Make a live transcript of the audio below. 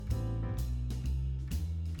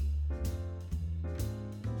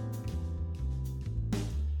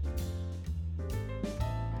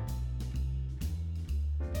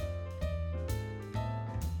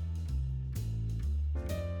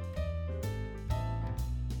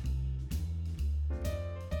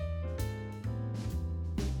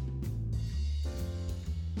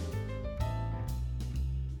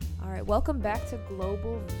Welcome back to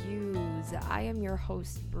Global Views. I am your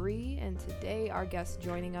host, Bree, and today our guest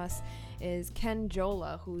joining us is Ken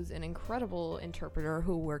Jola, who's an incredible interpreter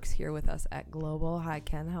who works here with us at Global. Hi,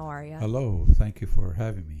 Ken. How are you? Hello. Thank you for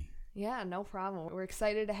having me. Yeah, no problem. We're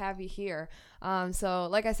excited to have you here. So,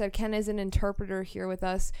 like I said, Ken is an interpreter here with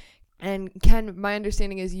us. And Ken, my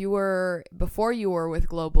understanding is before you were with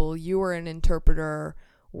Global, you were an interpreter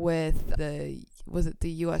with was it the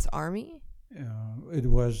U.S. Army? It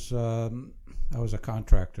was, I was a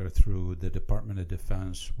contractor through the Department of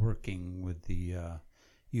Defense working with the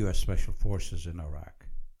U.S. Special Forces in Iraq.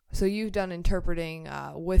 So you've done interpreting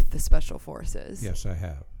with the Special Forces? Yes, I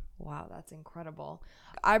have. Wow, that's incredible.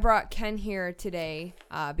 I brought Ken here today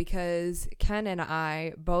because Ken and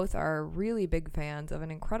I both are really big fans of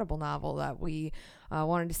an incredible novel that we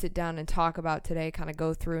wanted to sit down and talk about today, kind of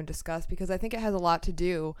go through and discuss, because I think it has a lot to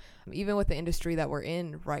do, even with the industry that we're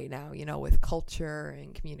in right now, with culture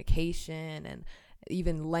and communication and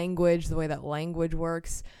even language, the way that language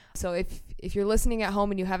works. So if you're listening at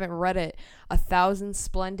home and you haven't read it, 1,000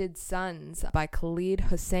 Splendid Suns by Khaled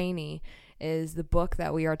Hosseini is the book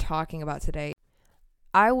that we are talking about today.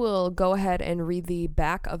 I will go ahead and read the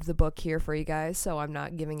back of the book here for you guys, so I'm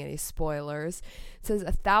not giving any spoilers. It says,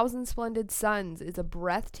 1,000 Splendid Suns is a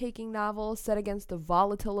breathtaking novel set against the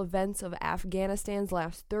volatile events of Afghanistan's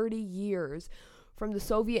last 30 years. From the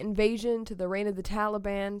Soviet invasion to the reign of the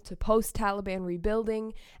Taliban to post-Taliban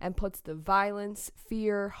rebuilding, and puts the violence,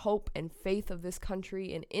 fear, hope, and faith of this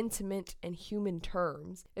country in intimate and human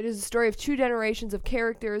terms. It is a story of two generations of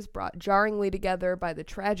characters brought jarringly together by the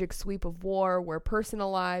tragic sweep of war, where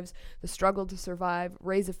personal lives, the struggle to survive,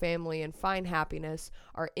 raise a family, and find happiness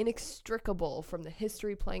are inextricable from the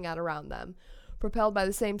history playing out around them. Propelled by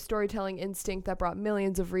the same storytelling instinct that brought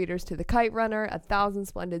millions of readers to The Kite Runner, 1,000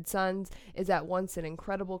 Splendid Suns is at once an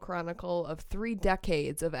incredible chronicle of 3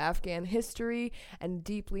 decades of Afghan history and a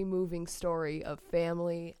deeply moving story of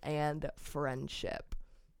family and friendship.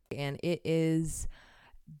 And it is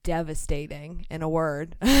devastating, in a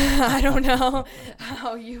word. I don't know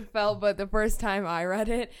how you felt, but the first time I read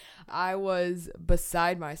it, I was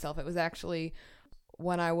beside myself. It was actually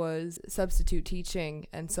when I was substitute teaching,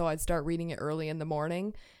 and so I'd start reading it early in the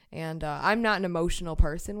morning, and I'm not an emotional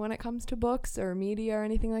person when it comes to books or media or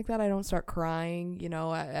anything like that. I don't start crying,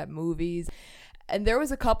 at movies. And there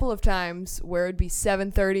was a couple of times where it'd be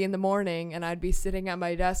 7:30 in the morning and I'd be sitting at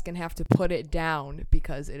my desk and have to put it down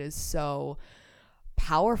because it is so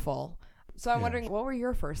powerful. So I'm wondering, what were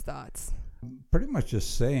your first thoughts? Pretty much the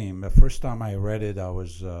same. The first time I read it, I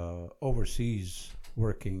was overseas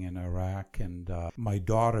working in Iraq, and my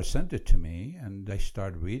daughter sent it to me, and I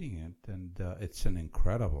started reading it, and it's an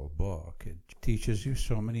incredible book. It teaches you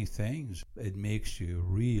so many things. It makes you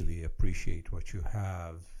really appreciate what you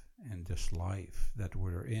have in this life that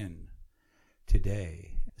we're in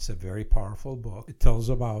today. It's a very powerful book. It tells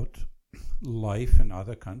about life in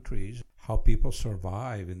other countries, how people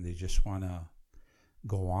survive, and they just want to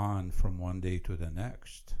go on from one day to the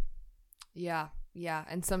next. Yeah,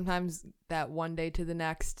 and sometimes that one day to the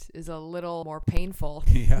next is a little more painful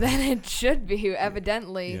than it should be,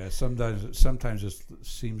 evidently. Yeah, sometimes it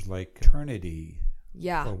seems like eternity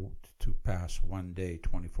to pass one day,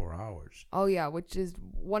 24 hours. Oh, yeah, which is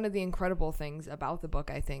one of the incredible things about the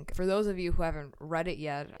book, I think. For those of you who haven't read it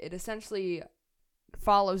yet, it essentially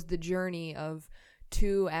follows the journey of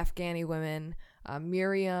 2 Afghani women,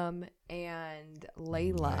 Miriam and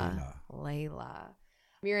Layla.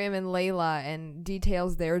 Miriam and Layla, and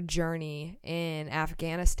details their journey in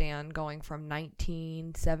Afghanistan going from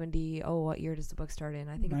 1970. Oh, what year does the book start in?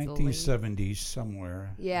 I think 1970s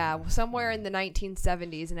somewhere. Yeah, somewhere in the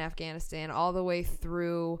 1970s in Afghanistan, all the way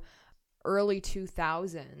through early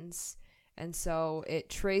 2000s. And so it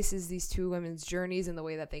traces these 2 women's journeys and the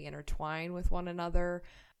way that they intertwine with one another,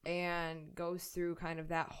 and goes through kind of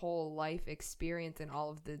that whole life experience and all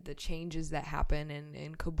of the changes that happen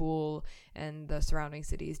in Kabul and the surrounding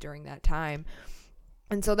cities during that time.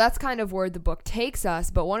 And so that's kind of where the book takes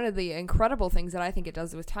us. But one of the incredible things that I think it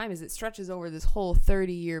does with time is it stretches over this whole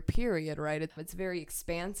 30-year period, right? It's very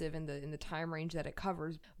expansive in the time range that it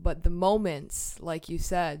covers. But the moments, like you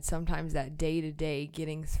said, sometimes that day-to-day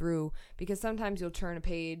getting through, because sometimes you'll turn a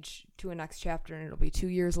page to a next chapter and it'll be 2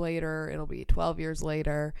 years later, it'll be 12 years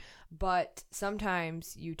later. But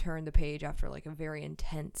sometimes you turn the page after like a very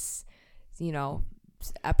intense,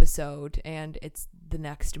 episode, and it's the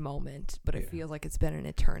next moment, but it feels like it's been an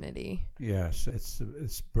eternity. Yes,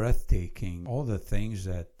 it's breathtaking. All the things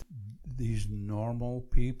that these normal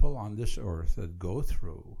people on this earth that go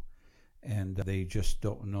through, and they just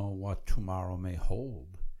don't know what tomorrow may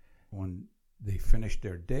hold. When they finish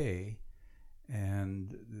their day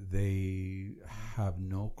and they have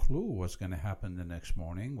no clue what's going to happen the next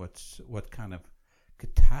morning, what kind of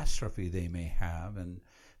catastrophe they may have, and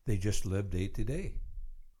they just live day to day.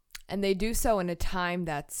 And they do so in a time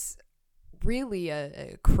that's really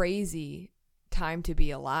a crazy time to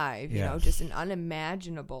be alive, you know, just an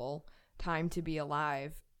unimaginable time to be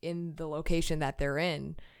alive in the location that they're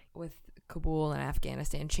in, with Kabul and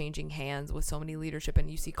Afghanistan changing hands with so many leadership, and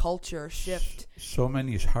you see culture shift. So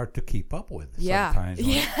many is hard to keep up with sometimes.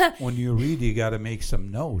 When you read, you got to make some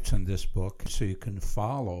notes in this book so you can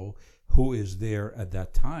follow who is there at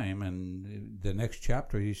that time. And the next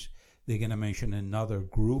chapter is they're going to mention another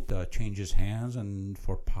group that changes hands and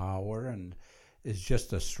for power, and it's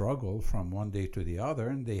just a struggle from one day to the other,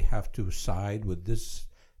 and they have to side with this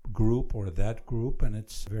group or that group, and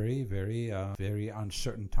it's very, very, very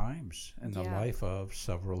uncertain times in the life of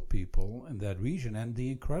several people in that region. And the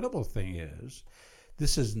incredible thing is,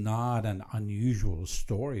 this is not an unusual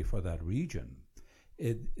story for that region.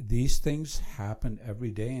 These things happen every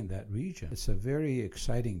day in that region. It's a very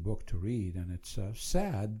exciting book to read, and it's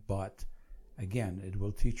sad, but again, it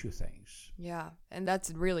will teach you things. Yeah, and that's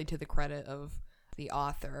really to the credit of the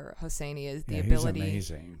author. Hosseini is the ability. He's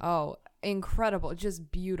amazing. Oh, incredible.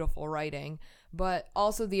 Just beautiful writing, but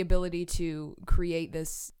also the ability to create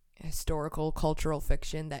this historical cultural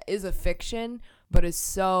fiction that is a fiction, but is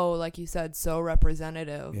so, like you said, so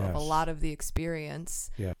representative of a lot of the experience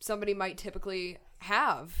somebody might typically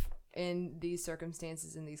have in these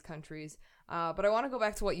circumstances in these countries. But I want to go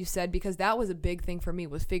back to what you said, because that was a big thing for me,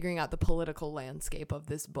 was figuring out the political landscape of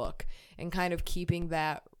this book and kind of keeping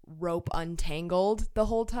that rope untangled the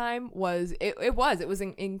whole time. It was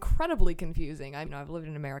incredibly confusing. I mean, I've lived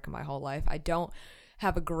in America my whole life. I don't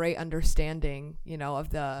have a great understanding, you know, of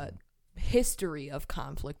the history of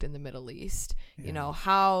conflict in the Middle East, you know,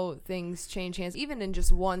 how things change hands, even in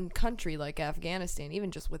just one country like Afghanistan,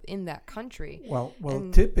 even just within that country. Well,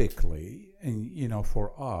 typically, and you know,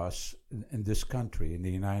 for us in this country, in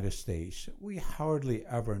the United States, we hardly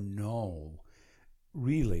ever know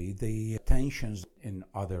really the tensions in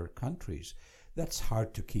other countries. That's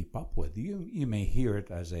hard to keep up with. You may hear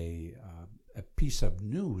it as a piece of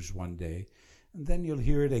news one day, and then you'll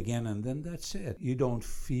hear it again, and then that's it. You don't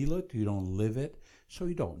feel it, you don't live it, so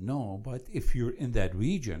you don't know. But if you're in that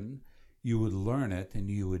region, you would learn it and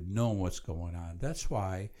you would know what's going on. That's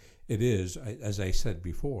why it is, as I said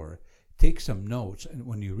before, take some notes and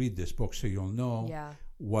when you read this book, so you'll know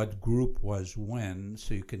what group was when,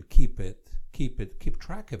 so you can keep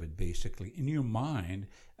track of it basically in your mind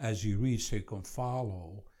as you read, so you can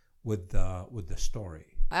follow with the story.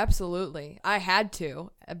 Absolutely. I had to,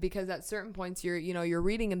 because at certain points you're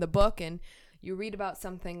reading in the book and you read about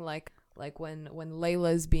something like when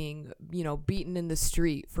Layla's being, you know, beaten in the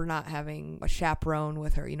street for not having a chaperone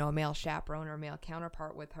with her, you know, a male chaperone or a male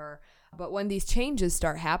counterpart with her. But when these changes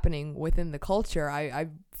start happening within the culture, I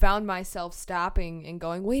found myself stopping and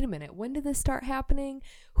going, wait a minute, when did this start happening?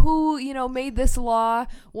 Who, you know, made this law?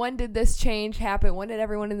 When did this change happen? When did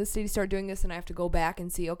everyone in the city start doing this? And I have to go back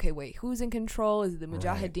and see, okay, wait, who's in control? Is it the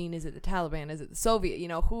Mujahideen? Is it the Taliban? Is it the Soviet? You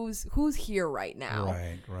know, who's here right now?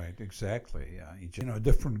 Right, exactly. You know,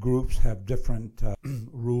 different groups have different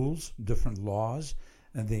rules, different laws,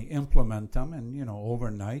 and they implement them, and you know,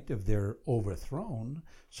 overnight, if they're overthrown,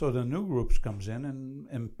 so the new groups comes in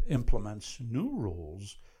and implements new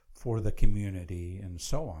rules for the community and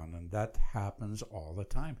so on, and that happens all the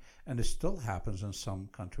time, and it still happens in some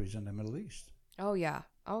countries in the Middle East. Oh yeah,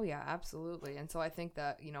 absolutely. And so I think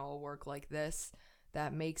that, you know, a work like this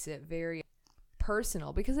that makes it very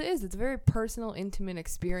personal, because it's a very personal, intimate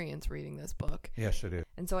experience reading this book. Yes, it is.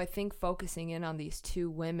 And so I think focusing in on these two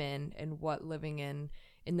women and what living in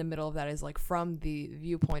the middle of that is like from the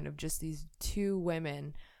viewpoint of just these two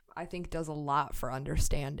women, I think does a lot for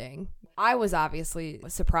understanding. I was obviously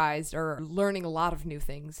surprised or learning a lot of new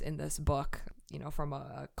things in this book, you know, from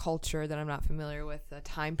a culture that I'm not familiar with, a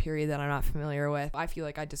time period that I'm not familiar with. I feel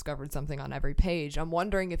like I discovered something on every page. I'm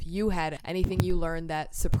wondering if you had anything you learned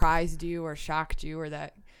that surprised you or shocked you, or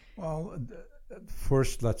that... Well,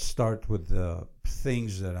 first let's start with the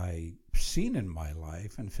things that I've seen in my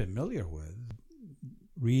life and familiar with.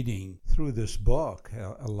 Reading through this book,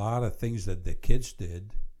 a lot of things that the kids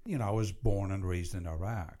did. You know, I was born and raised in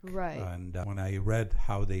Iraq. Right. And when I read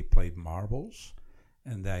how they played marbles,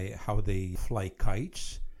 and how they fly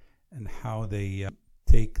kites, and how they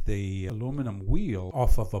take the aluminum wheel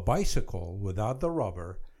off of a bicycle without the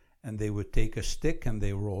rubber, and they would take a stick and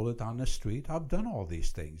they roll it on the street. I've done all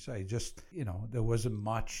these things. I just, you know, there wasn't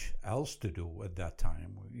much else to do at that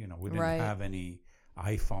time. You know, we didn't have any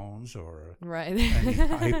iPhones or Right. any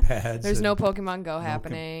iPads. There's no and Pokemon Go no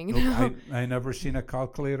happening. no, I never seen a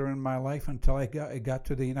calculator in my life until I got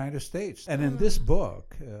to the United States. And in this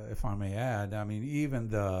book, if I may add, I mean, even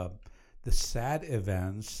the sad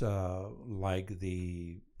events, like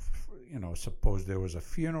suppose there was a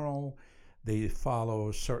funeral, they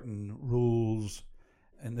follow certain rules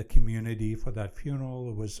in the community for that funeral.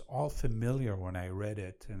 It was all familiar when I read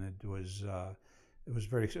it, and it was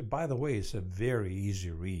very. By the way, it's a very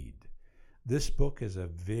easy read. This book is a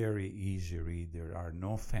very easy read. There are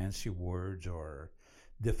no fancy words or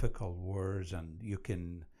difficult words, and you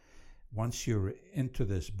can, once you're into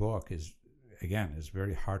this book, is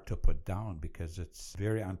very hard to put down because it's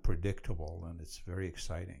very unpredictable and it's very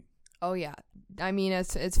exciting. Oh yeah, I mean,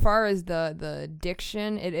 as far as the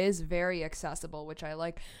diction, it is very accessible, which I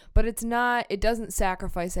like, but it's not. It doesn't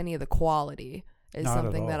sacrifice any of the quality. Is Not at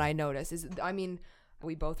something that all. I notice.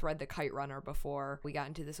 We both read The Kite Runner before we got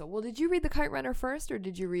into this. Well, did you read The Kite Runner first, or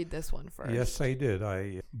did you read this one first? Yes, I did.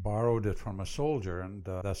 I borrowed it from a soldier, and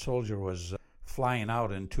that soldier was flying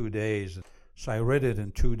out in 2 days. So I read it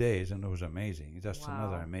in 2 days, and it was amazing. Just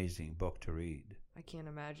another Wow. amazing book to read. I can't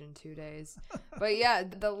imagine 2 days. But yeah,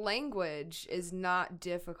 the language is not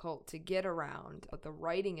difficult to get around, but the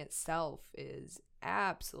writing itself is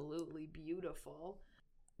absolutely beautiful.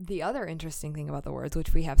 The other interesting thing about the words,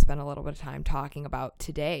 which we have spent a little bit of time talking about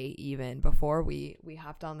today, even before we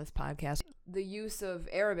hopped on this podcast, the use of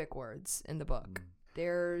Arabic words in the book.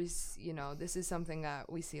 There's, this is something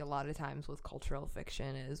that we see a lot of times with cultural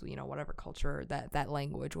fiction is, whatever culture that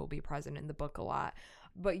language will be present in the book a lot.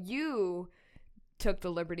 But you took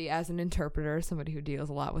the liberty as an interpreter, somebody who deals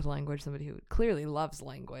a lot with language, somebody who clearly loves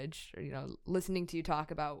language, listening to you talk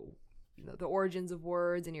about the origins of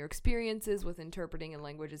words and your experiences with interpreting in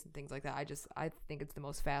languages and things like that. I think it's the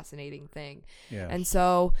most fascinating thing. Yes. And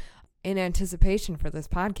so in anticipation for this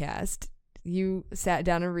podcast, you sat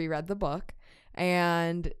down and reread the book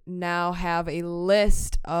and now have a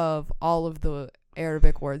list of all of the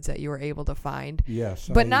Arabic words that you were able to find. Yes.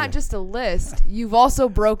 But not just a list. You've also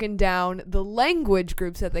broken down the language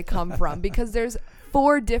groups that they come from, because there's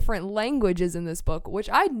 4 different languages in this book, which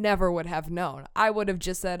I never would have known. I would have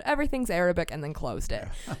just said everything's Arabic and then closed it.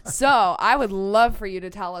 So I would love for you to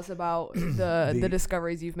tell us about the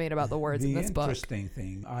discoveries you've made about the words in this book. The interesting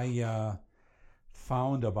thing, I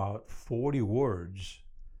found about 40 words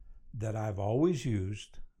that I've always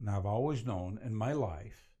used and I've always known in my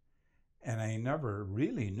life, and I never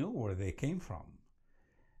really knew where they came from.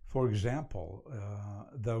 For example,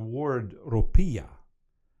 the word rupiah.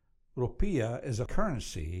 Rupiah is a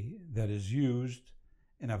currency that is used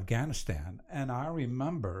in Afghanistan. And I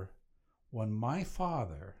remember when my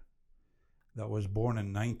father, that was born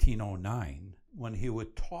in 1909, when he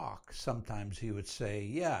would talk, sometimes he would say,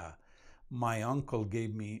 yeah, my uncle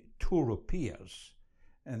gave me 2 rupiahs.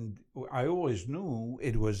 And I always knew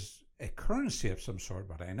it was a currency of some sort,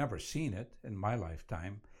 but I never seen it in my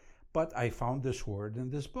lifetime. But I found this word in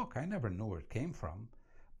this book. I never knew where it came from,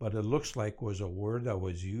 but it looks like was a word that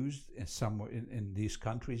was used in somewhere in these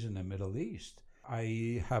countries in the Middle East.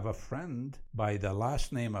 I have a friend by the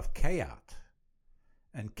last name of Kayat,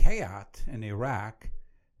 and Kayat in Iraq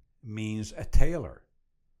means a tailor.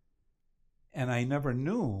 And I never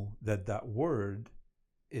knew that word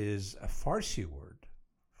is a Farsi word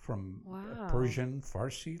from a Persian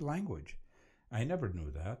Farsi language. I never knew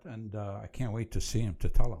that, and I can't wait to see him to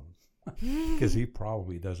tell him, because he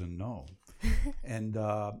probably doesn't know. And,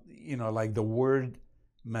 like the word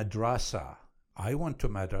madrasa. I went to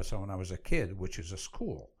madrasa when I was a kid, which is a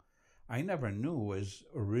school. I never knew was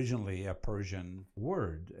originally a Persian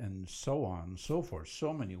word, and so on and so forth.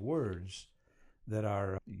 So many words that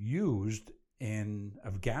are used in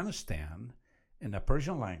Afghanistan in the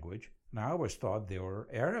Persian language, and I always thought they were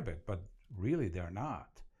Arabic, but really they're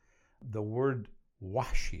not. The word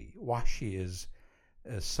washi. Washi is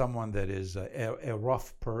someone that is a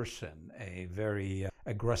rough person, a very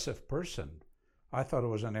aggressive person. I thought it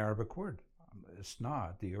was an Arabic word. It's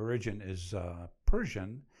not. The origin is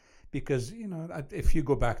Persian, because, if you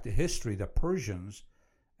go back to history, the Persians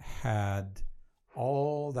had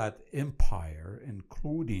all that empire,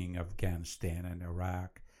 including Afghanistan and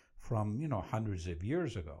Iraq, from, hundreds of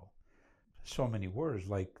years ago. So many words,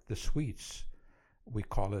 like the sweets. We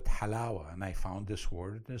call it halawa, and I found this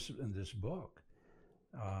word in this book.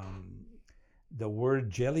 The word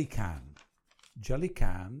jelly-can.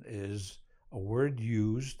 Jelly-can is a word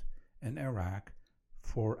used in Iraq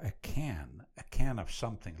for a can of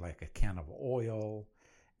something, like a can of oil.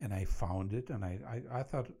 And I found it, and I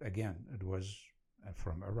thought, again, it was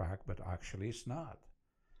from Iraq, but actually it's not.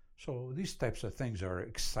 So these types of things are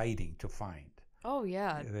exciting to find. Oh,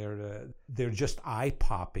 yeah. They're just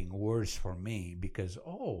eye-popping words for me because,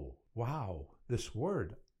 oh, wow, this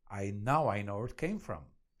word, now I know where it came from.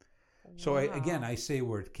 So Wow. I say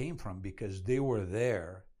where it came from because they were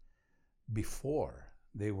there before.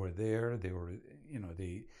 They were there. They were,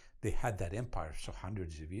 they had that empire for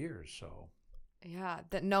hundreds of years. So Yeah,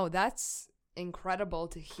 that's incredible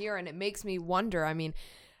to hear, and it makes me wonder. I mean,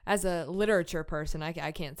 as a literature person,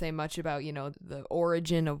 I can't say much about, the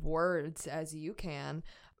origin of words as you can,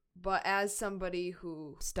 but as somebody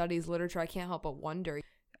who studies literature, I can't help but wonder,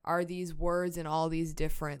 are these words in all these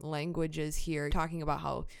different languages here, talking about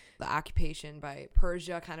how the occupation by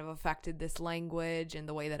Persia kind of affected this language and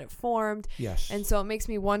the way that it formed. yes, And so it makes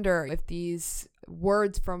me wonder if these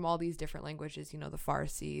words from all these different languages, the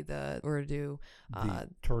Farsi, the Urdu, the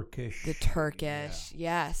Turkish,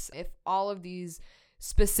 yes, if all of these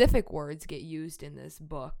specific words get used in this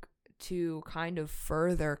book to kind of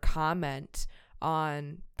further comment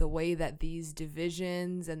on the way that these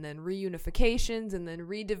divisions and then reunifications and then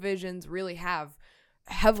redivisions really have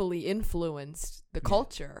heavily influenced the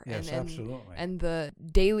culture yes, and absolutely, and the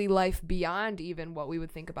daily life beyond even what we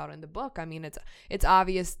would think about in the book. I mean, it's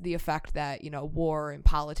obvious the effect that war and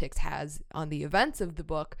politics has on the events of the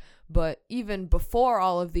book, but even before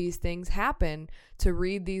all of these things happen, to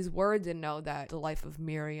read these words and know that the life of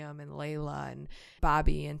Miriam and Layla and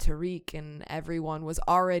Bobby and Tariq and everyone was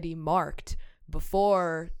already marked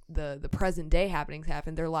before the present day happenings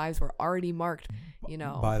happened. Their lives were already marked,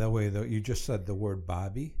 By the way, though, you just said the word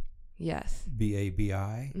Bobby, Yes. Babi.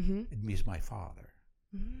 Mm-hmm. It means my father.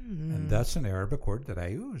 Mm. And that's an Arabic word that I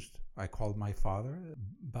used. I called my father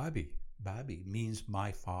Bobby. Bobby means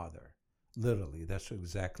my father. Literally, that's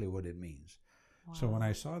exactly what it means. Wow. So when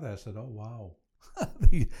I saw that, I said, oh, wow.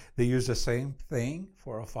 They use the same thing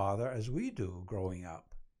for a father as we do growing up.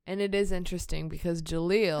 And it is interesting because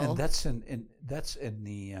Jalil. And that's in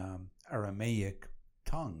the Aramaic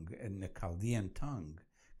tongue, in the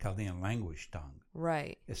Chaldean language tongue.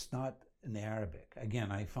 Right. It's not in Arabic.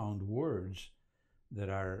 Again, I found words that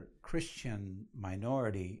are Christian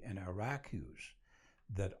minority in Iraq use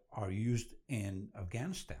that are used in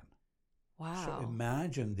Afghanistan. Wow. So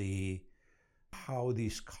imagine how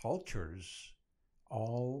these cultures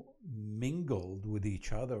all mingled with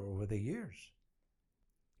each other over the years.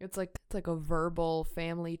 It's like a verbal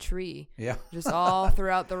family tree. Yeah. Just all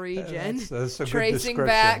throughout the region. That's a tracing good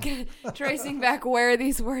back description. tracing back where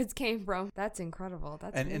these words came from. That's incredible.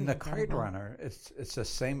 That's and really in the incredible. Kite Runner, it's the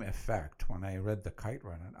same effect. When I read the Kite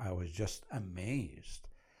Runner, I was just amazed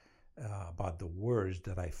about the words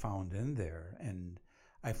that I found in there, and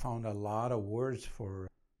I found a lot of words for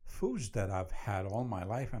foods that I've had all my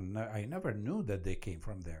life, and I never knew that they came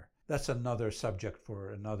from there. That's another subject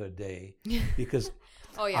for another day, because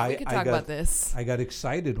oh yeah, we could talk about this. I got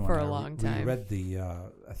excited when for a long time. We read the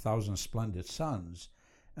 1,000 Splendid Suns,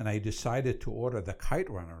 and I decided to order the Kite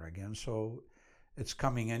Runner again. So it's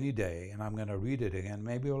coming any day, and I'm going to read it again.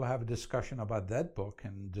 Maybe we'll have a discussion about that book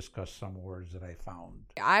and discuss some words that I found.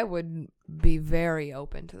 I would be very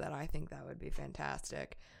open to that. I think that would be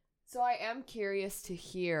fantastic. So I am curious to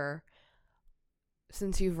hear,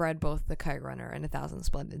 since you've read both The Kite Runner and 1,000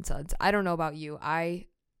 Splendid Suns, I don't know about you. I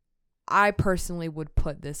personally would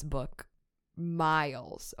put this book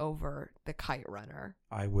miles over The Kite Runner.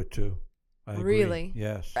 I would too. I really? Agree.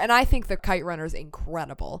 Yes. And I think The Kite Runner is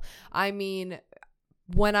incredible. I mean,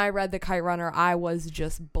 when I read The Kite Runner, I was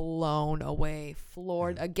just blown away,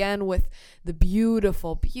 floored again with the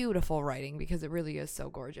beautiful, beautiful writing, because it really is so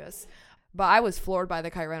gorgeous. But I was floored by The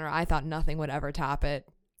Kite Runner. I thought nothing would ever top it.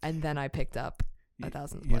 And then I picked up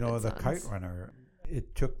 1,000 Splendid Suns. The Kite Runner,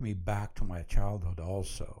 it took me back to my childhood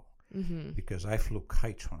also, because I flew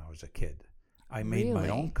kites when I was a kid. I made my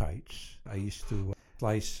own kites. I used to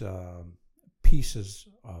slice pieces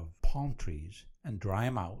of palm trees and dry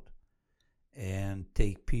them out, and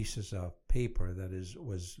take pieces of paper that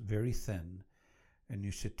was very thin, and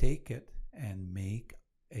used to take it and make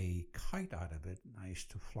a kite out of it. And I used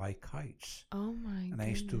to fly kites. Oh my goodness. And I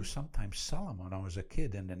used to sometimes sell them when I was a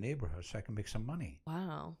kid in the neighborhood so I can make some money.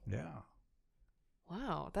 Wow. Yeah.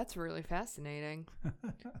 Wow, that's really fascinating.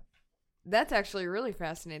 That's actually really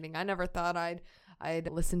fascinating. I never thought I'd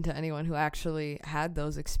listen to anyone who actually had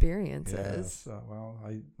those experiences. Yes,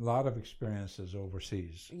 a lot of experiences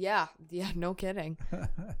overseas. Yeah, no kidding.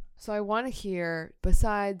 So I want to hear,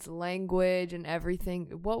 besides language and everything,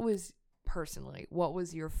 what was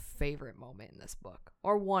your favorite moment in this book?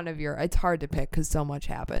 Or one of your, it's hard to pick because so much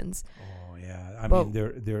happens. Oh, yeah. I mean,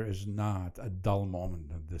 there is not a dull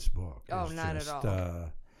moment in this book. Oh, not at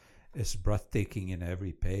all. It's breathtaking in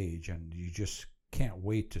every page, and you just can't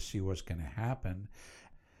wait to see what's going to happen.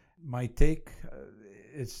 My take,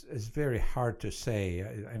 it's very hard to say.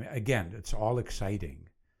 I mean, again, it's all exciting.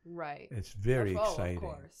 Right. It's very exciting. Of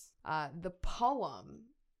course. The poem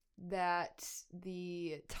that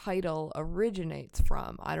the title originates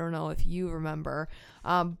from, I don't know if you remember,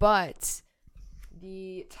 but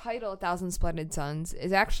the title, 1,000 Splendid Suns,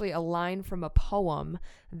 is actually a line from a poem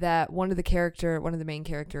that one of the main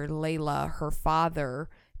character, Layla, her father,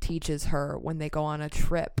 teaches her when they go on a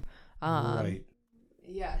trip. Right.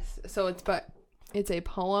 Yes. So it's a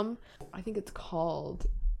poem. I think it's called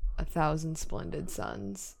 1,000 Splendid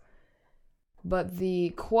Suns. But the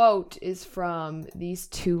quote is from these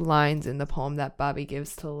two lines in the poem that Bobby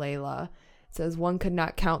gives to Layla. It says, "One could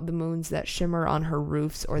not count the moons that shimmer on her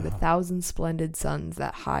roofs or the 1,000 splendid suns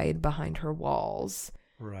that hide behind her walls."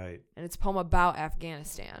 Right. And it's a poem about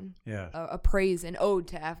Afghanistan. Yeah. A praise, an ode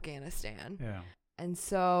to Afghanistan. Yeah. And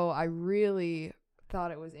so I really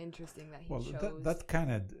thought it was interesting that he chose. Well, that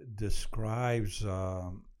kind of describes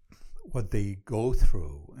what they go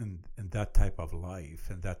through in that type of life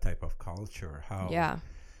and that type of culture. How,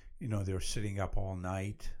 they're sitting up all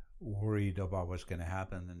night worried about what's going to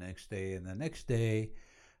happen the next day. And the next day,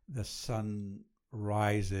 the sun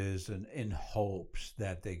rises and in hopes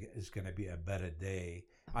that is going to be a better day.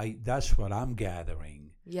 That's what I'm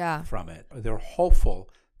gathering from it. They're hopeful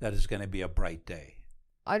that it's going to be a bright day.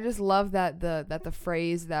 I just love that the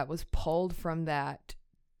phrase that was pulled from that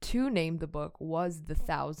to name the book was the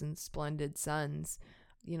 1,000 Splendid Suns.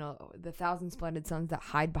 The 1,000 Splendid Suns that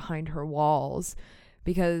hide behind her walls.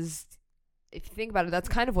 Because if you think about it, that's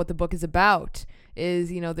kind of what the book is about. Is,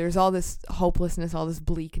 there's all this hopelessness, all this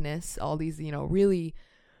bleakness, all these, really,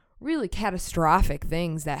 really catastrophic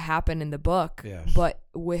things that happen in the book. Yes. But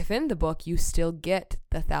within the book, you still get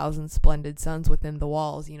the 1,000 Splendid Suns within the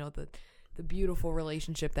walls. The beautiful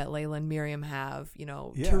relationship that Layla and Miriam have,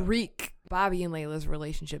 Tariq, Bobby and Layla's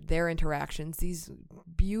relationship, their interactions, these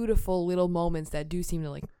beautiful little moments that do seem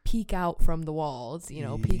to peek out from the walls,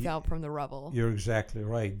 peek out from the rubble. You're exactly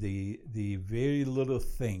right. The very little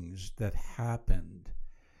things that happened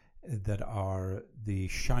that are the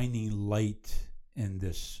shining light in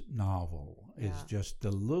this novel is just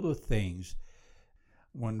the little things.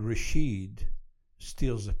 When Rashid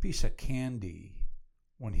steals a piece of candy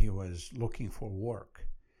when he was looking for work,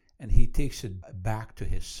 and he takes it back to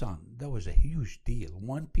his son. That was a huge deal.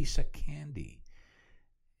 One piece of candy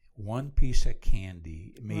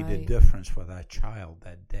made a difference for that child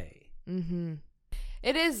that day. Mm-hmm.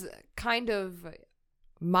 It is kind of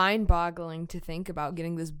mind-boggling to think about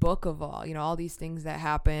getting this book of all these things that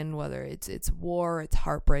happen, whether it's war, it's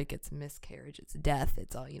heartbreak, it's miscarriage, it's death,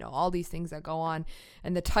 it's all these things that go on,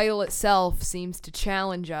 and the title itself seems to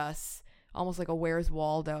challenge us. Almost like a Where's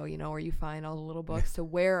Waldo, where you find all the little books to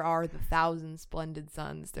where are the 1,000 Splendid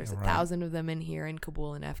Suns? There's 1,000 of them in here in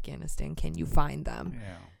Kabul in Afghanistan. Can you find them?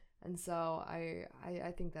 Yeah. And so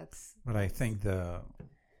I think that's... But I think the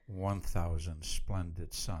 1,000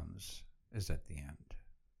 Splendid Suns is at the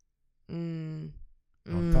end.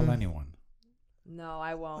 Don't tell anyone. No,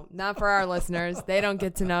 I won't. Not for our listeners. They don't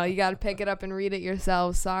get to know. You got to pick it up and read it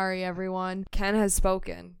yourselves. Sorry, everyone. Ken has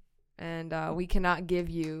spoken. And we cannot give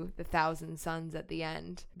you the 1,000 suns at the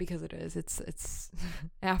end because it's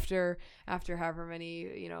after however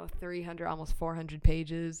many 300 almost 400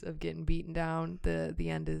 pages of getting beaten down. The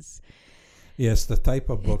end is the type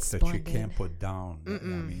of book that splendid. You can't put down. I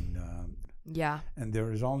mean, And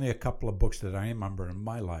there is only a couple of books that I remember in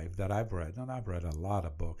my life that I've read, and I've read a lot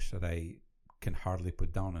of books that I can hardly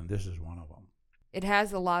put down, and this is one of them. It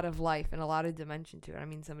has a lot of life and a lot of dimension to it. I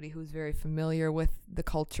mean, somebody who's very familiar with the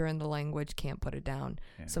culture and the language can't put it down.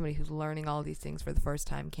 Yeah. Somebody who's learning all these things for the first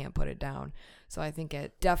time can't put it down. So I think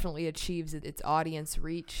it definitely achieves its audience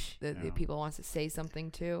reach. The people wants to say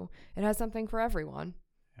something to. It has something for everyone.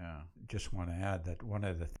 Yeah. Just want to add that one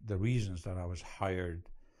of the reasons that I was hired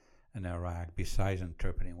in Iraq, besides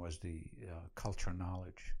interpreting, was the culture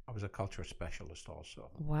knowledge. I was a culture specialist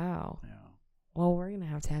also. Wow. Yeah. Well, we're gonna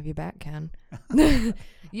have to have you back, Ken.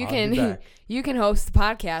 You can host the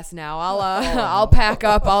podcast now. I'll pack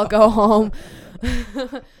up. I'll go home.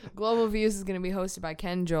 Global Views is gonna be hosted by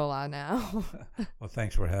Ken Jola now. Well,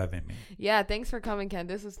 thanks for having me. Yeah, thanks for coming, Ken.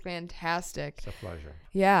 This was fantastic. It's a pleasure.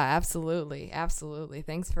 Yeah, absolutely.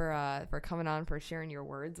 Thanks for coming on, for sharing your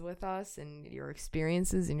words with us and your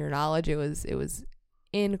experiences and your knowledge. It was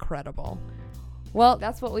incredible. Well,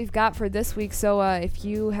 that's what we've got for this week. So if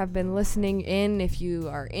you have been listening in, if you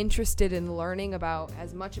are interested in learning about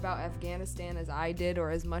as much about Afghanistan as I did,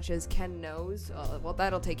 or as much as Ken knows, well,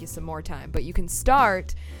 that'll take you some more time. But you can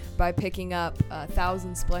start by picking up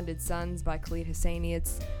 1,000 Splendid Suns by Khalid Hosseini.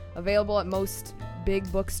 It's available at most big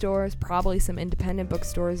bookstores, probably some independent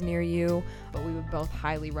bookstores near you, but we would both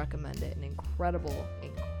highly recommend it. An incredible,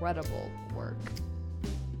 incredible work.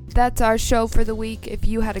 That's our show for the week. If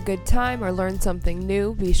you had a good time or learned something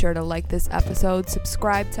new, be sure to like this episode,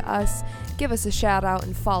 subscribe to us, give us a shout out,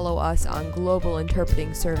 and follow us on Global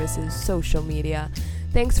Interpreting Services social media.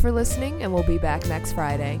 Thanks for listening, and we'll be back next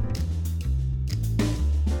Friday.